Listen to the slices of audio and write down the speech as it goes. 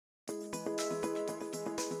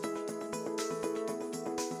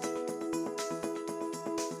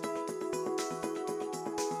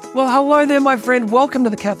Well, hello there, my friend. Welcome to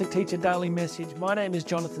the Catholic Teacher Daily Message. My name is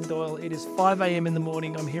Jonathan Doyle. It is 5 a.m. in the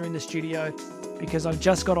morning. I'm here in the studio because I've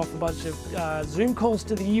just got off a bunch of Zoom calls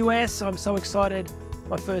to the US. I'm so excited.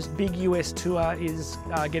 My first big US tour is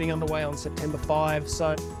getting underway on September 5.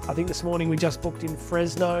 So I think this morning we just booked in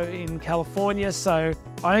Fresno in California. So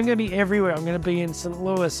I am going to be everywhere. I'm going to be in St.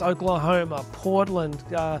 Louis, Oklahoma, Portland,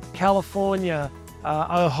 California,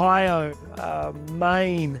 Ohio,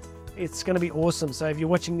 Maine. It's going to be awesome. So if you're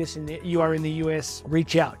watching this and you are in the US,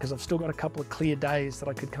 reach out because I've still got a couple of clear days that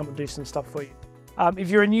I could come and do some stuff for you. If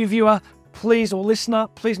you're a new viewer, please, or listener,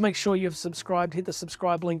 please make sure you've subscribed. Hit the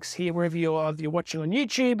subscribe links here wherever you are. If you're watching on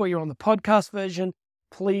YouTube or you're on the podcast version,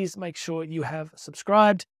 please make sure you have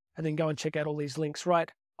subscribed and then go and check out all these links. Right.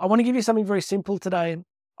 I want to give you something very simple today.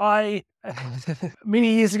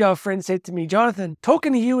 Many years ago, a friend said to me, Jonathan,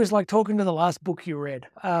 talking to you is like talking to the last book you read.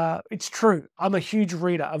 It's true. I'm a huge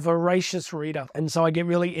reader, a voracious reader. And so I get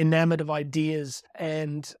really enamored of ideas.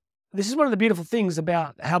 And this is one of the beautiful things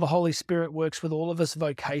about how the Holy Spirit works with all of us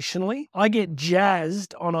vocationally. I get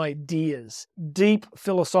jazzed on ideas, deep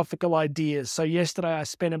philosophical ideas. So yesterday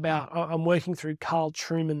I'm working through Carl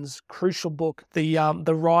Trueman's crucial book, The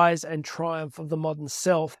Rise and Triumph of the Modern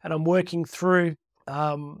Self. And I'm working through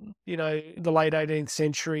the late 18th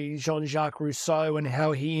century Jean-Jacques Rousseau and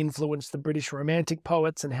how he influenced the British Romantic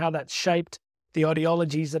poets and how that shaped the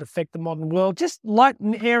ideologies that affect the modern world, just light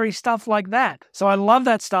and airy stuff like that. So I love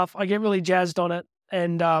that stuff. I get really jazzed on it.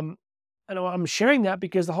 And I'm sharing that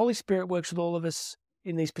because the Holy Spirit works with all of us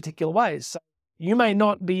in these particular ways. So you may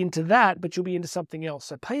not be into that, but you'll be into something else.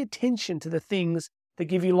 So pay attention to the things that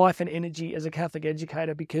give you life and energy as a Catholic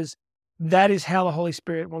educator, because that is how the Holy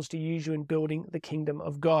Spirit wants to use you in building the kingdom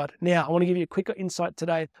of God. Now, I want to give you a quick insight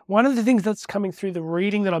today. One of the things that's coming through the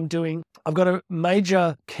reading that I'm doing, I've got a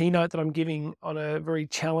major keynote that I'm giving on a very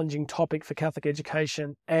challenging topic for Catholic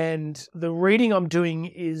education. And the reading I'm doing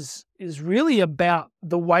is really about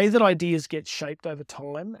the way that ideas get shaped over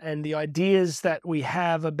time and the ideas that we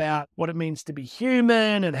have about what it means to be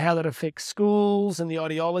human and how that affects schools and the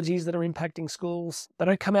ideologies that are impacting schools. They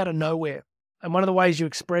don't come out of nowhere. And one of the ways you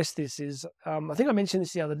express this is, I think I mentioned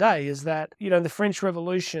this the other day, is that, the French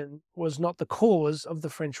Revolution was not the cause of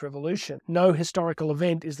the French Revolution. No historical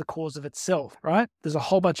event is the cause of itself, right? There's a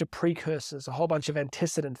whole bunch of precursors, a whole bunch of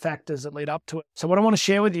antecedent factors that lead up to it. So what I want to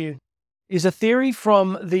share with you is a theory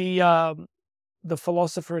from the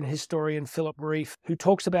philosopher and historian Philip Rieff, who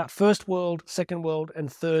talks about first world, second world,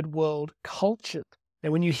 and third world cultures.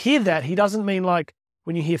 Now, when you hear that, he doesn't mean like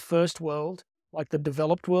when you hear first world, like the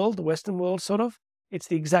developed world, the Western world sort of. It's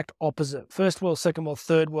the exact opposite. First world, second world,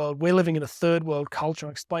 third world. We're living in a third world culture.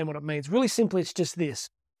 I'll explain what it means. Really simply, it's just this.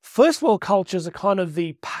 First world cultures are kind of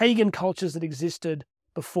the pagan cultures that existed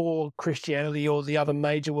before Christianity or the other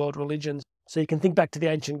major world religions. So you can think back to the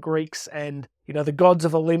ancient Greeks and, the gods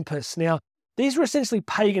of Olympus. Now, these were essentially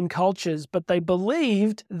pagan cultures, but they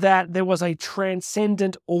believed that there was a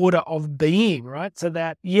transcendent order of being, right? So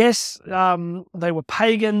that, yes, they were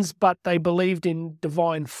pagans, but they believed in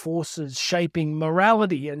divine forces shaping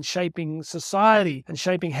morality and shaping society and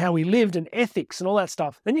shaping how we lived and ethics and all that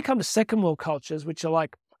stuff. Then you come to second world cultures, which are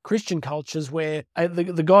like Christian cultures, where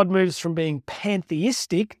the God moves from being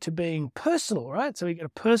pantheistic to being personal, right? So we get a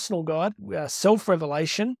personal God,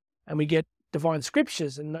 self-revelation, and we get divine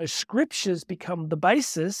scriptures, and those scriptures become the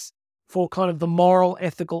basis for kind of the moral,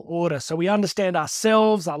 ethical order. So we understand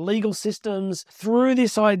ourselves, our legal systems, through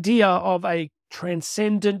this idea of a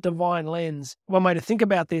transcendent divine lens. One way to think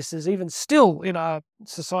about this is, even still in our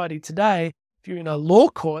society today, if you're in a law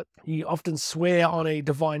court, you often swear on a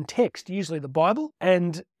divine text, usually the Bible.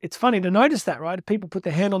 And it's funny to notice that, right? If people put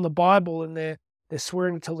their hand on the Bible and they're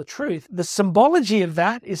swearing to tell the truth. The symbology of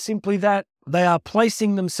that is simply that they are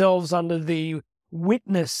placing themselves under the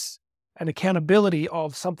witness and accountability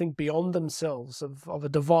of something beyond themselves, of a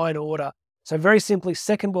divine order. So very simply,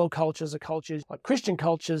 second world cultures are cultures like Christian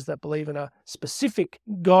cultures that believe in a specific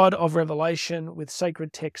God of revelation with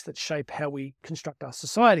sacred texts that shape how we construct our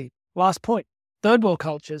society. Last point. Third world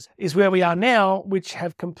cultures is where we are now, which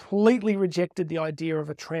have completely rejected the idea of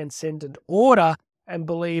a transcendent order and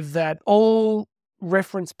believe that all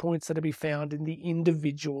reference points that are to be found in the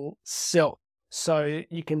individual self. So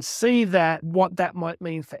you can see that what that might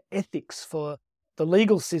mean for ethics, for the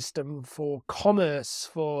legal system, for commerce,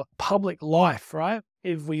 for public life, right?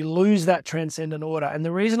 If we lose that transcendent order. And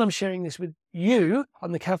the reason I'm sharing this with you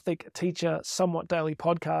on the Catholic Teacher Somewhat Daily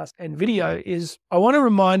podcast and video is I want to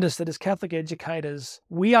remind us that as Catholic educators,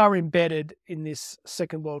 we are embedded in this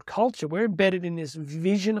second world culture. We're embedded in this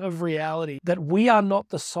vision of reality that we are not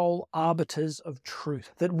the sole arbiters of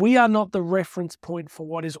truth, that we are not the reference point for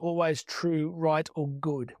what is always true, right, or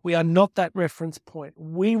good. We are not that reference point.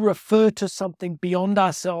 We refer to something beyond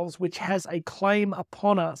ourselves which has a claim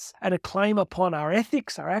upon us and a claim upon our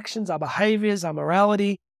ethics, our actions, our behaviors, our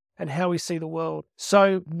morality, and how we see the world.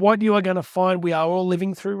 So what you are going to find we are all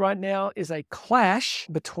living through right now is a clash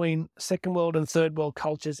between second world and third world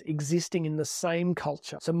cultures existing in the same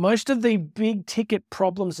culture. So most of the big ticket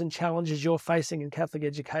problems and challenges you're facing in Catholic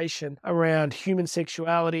education around human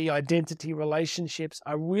sexuality, identity, relationships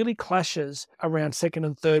are really clashes around second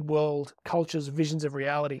and third world cultures' visions of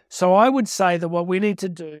reality. So I would say that what we need to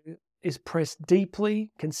do is press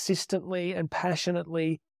deeply, consistently, and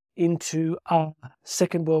passionately into our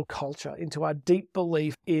second world culture, into our deep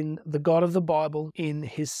belief in the God of the Bible, in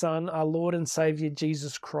his Son, our Lord and Savior,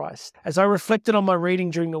 Jesus Christ. As I reflected on my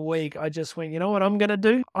reading during the week, I just went, you know what I'm going to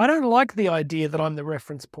do? I don't like the idea that I'm the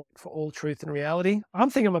reference point for all truth and reality. I'm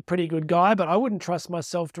thinking I'm a pretty good guy, but I wouldn't trust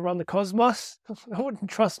myself to run the cosmos. I wouldn't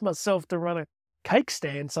trust myself to run a cake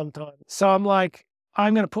stand sometimes. So I'm like,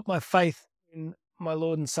 I'm going to put my faith in my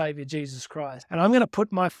Lord and Savior, Jesus Christ. And I'm going to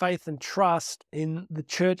put my faith and trust in the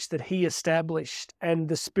church that he established and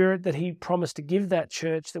the spirit that he promised to give that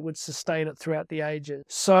church that would sustain it throughout the ages.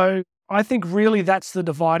 So I think really that's the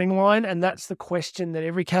dividing line, and that's the question that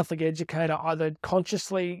every Catholic educator either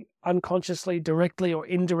consciously, unconsciously, directly or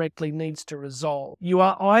indirectly needs to resolve. You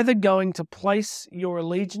are either going to place your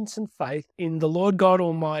allegiance and faith in the Lord God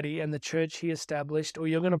Almighty and the church he established, or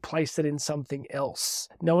you're going to place it in something else.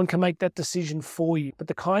 No one can make that decision for you. But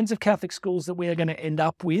the kinds of Catholic schools that we are going to end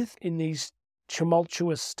up with in these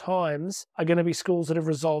tumultuous times are going to be schools that have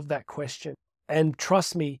resolved that question. And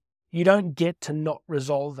trust me, you don't get to not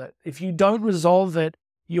resolve it. If you don't resolve it,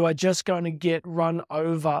 you are just going to get run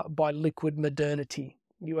over by liquid modernity.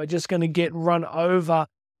 You are just going to get run over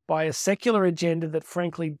by a secular agenda that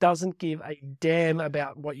frankly doesn't give a damn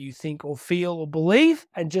about what you think or feel or believe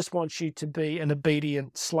and just wants you to be an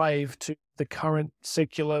obedient slave to the current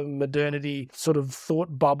secular modernity sort of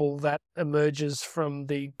thought bubble that emerges from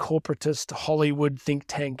the corporatist Hollywood think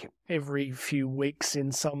tank every few weeks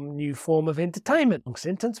in some new form of entertainment. Long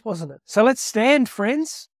sentence, wasn't it? So let's stand,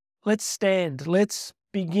 friends. Let's stand. Let's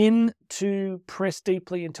begin to press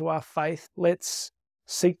deeply into our faith. Let's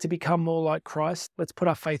seek to become more like Christ. Let's put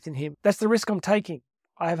our faith in him. That's the risk I'm taking.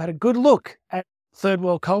 I have had a good look at third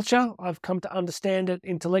world culture. I've come to understand it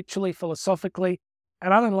intellectually, philosophically,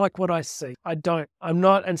 and I don't like what I see. I don't. I'm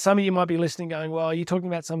not, and some of you might be listening going, well, are you talking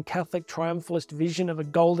about some Catholic triumphalist vision of a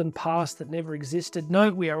golden past that never existed? No,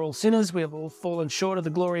 we are all sinners. We have all fallen short of the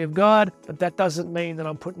glory of God, but that doesn't mean that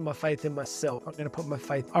I'm putting my faith in myself. I'm going to put my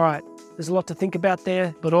faith. All right, there's a lot to think about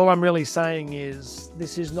there, but all I'm really saying is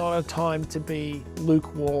this is not a time to be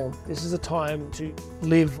lukewarm. This is a time to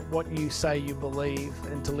live what you say you believe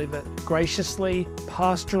and to live it graciously,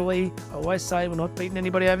 pastorally. I always say we're not beating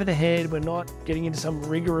anybody over the head. We're not getting into some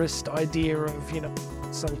rigorous idea of,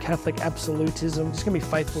 some Catholic absolutism. Just going to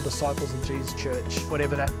be faithful disciples of Jesus' church,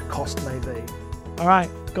 whatever that cost may be. All right.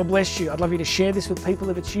 God bless you. I'd love you to share this with people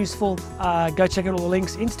if it's useful. Go check out all the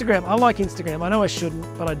links. Instagram. I like Instagram. I know I shouldn't,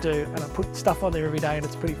 but I do. And I put stuff on there every day and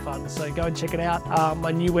it's pretty fun. So go and check it out.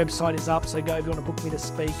 My new website is up. So go if you want to book me to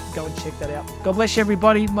speak, go and check that out. God bless you,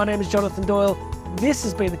 everybody. My name is Jonathan Doyle. This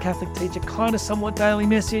has been the Catholic Teacher Somewhat Daily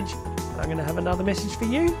Message. I'm going to have another message for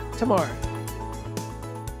you tomorrow.